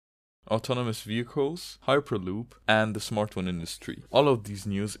autonomous vehicles, Hyperloop, and the smartphone industry. All of these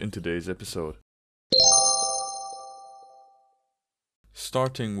news in today's episode.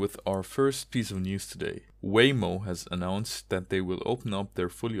 Starting with our first piece of news today, Waymo has announced that they will open up their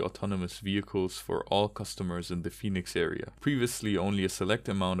fully autonomous vehicles for all customers in the Phoenix area. Previously, only a select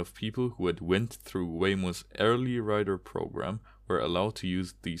amount of people who had went through Waymo's early rider program were allowed to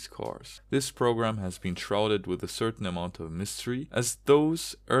use these cars. This program has been shrouded with a certain amount of mystery, as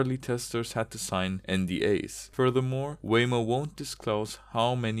those early testers had to sign NDAs. Furthermore, Waymo won't disclose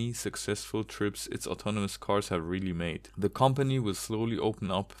how many successful trips its autonomous cars have really made. The company will slowly open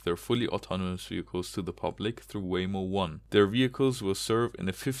up their fully autonomous vehicles to the public through Waymo One. Their vehicles will serve in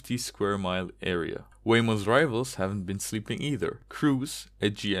a 50 square mile area. Waymo's rivals haven't been sleeping either. Cruise,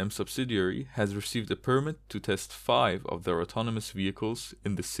 a GM subsidiary, has received a permit to test 5 of their autonomous vehicles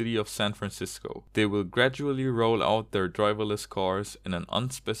in the city of San Francisco. They will gradually roll out their driverless cars in an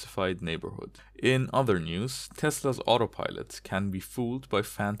unspecified neighborhood. In other news, Tesla's autopilot can be fooled by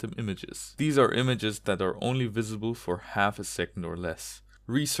phantom images. These are images that are only visible for half a second or less.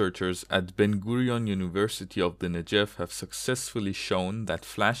 Researchers at Ben Gurion University of the Negev have successfully shown that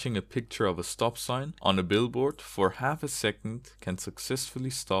flashing a picture of a stop sign on a billboard for half a second can successfully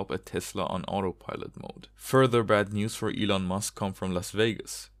stop a Tesla on autopilot mode. Further bad news for Elon Musk come from Las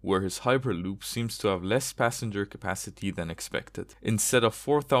Vegas, where his Hyperloop seems to have less passenger capacity than expected. Instead of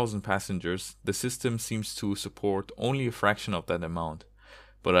 4,000 passengers, the system seems to support only a fraction of that amount.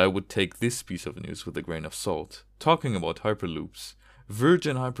 But I would take this piece of news with a grain of salt. Talking about Hyperloops,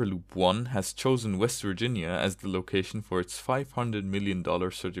 Virgin Hyperloop One has chosen West Virginia as the location for its $500 million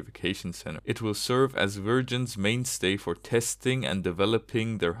certification center. It will serve as Virgin's mainstay for testing and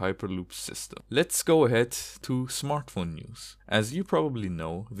developing their Hyperloop system. Let's go ahead to smartphone news. As you probably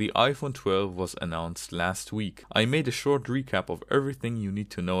know, the iPhone 12 was announced last week. I made a short recap of everything you need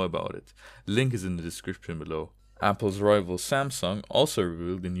to know about it. Link is in the description below. Apple's rival Samsung also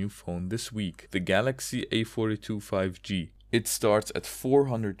revealed a new phone this week, the Galaxy A42 5G. It starts at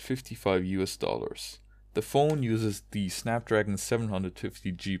 $455. The phone uses the Snapdragon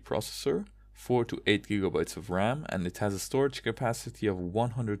 750G processor, 4 to 8 GB of RAM, and it has a storage capacity of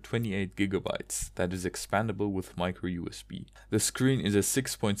 128 GB that is expandable with micro USB. The screen is a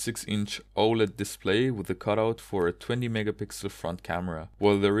 6.6-inch OLED display with a cutout for a 20 megapixel front camera,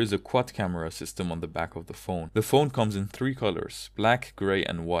 while there is a quad camera system on the back of the phone. The phone comes in 3 colors, black, gray,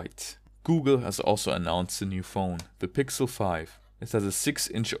 and white. Google has also announced a new phone, the Pixel 5. It has a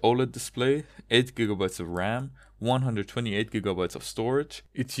 6-inch OLED display, 8 GB of RAM, 128 GB of storage.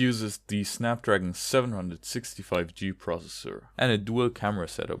 It uses the Snapdragon 765G processor and a dual camera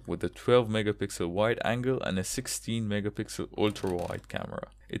setup with a 12 megapixel wide angle and a 16 megapixel ultra wide camera.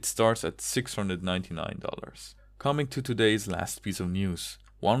 It starts at $699. Coming to today's last piece of news.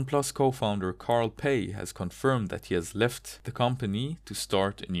 OnePlus co-founder Carl Pei has confirmed that he has left the company to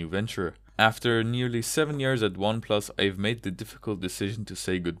start a new venture. After nearly 7 years at OnePlus, I've made the difficult decision to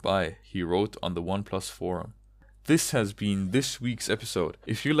say goodbye, he wrote on the OnePlus forum. This has been this week's episode.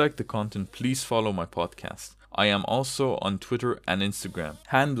 If you like the content, please follow my podcast. I am also on Twitter and Instagram.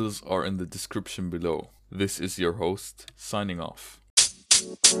 Handles are in the description below. This is your host, signing off.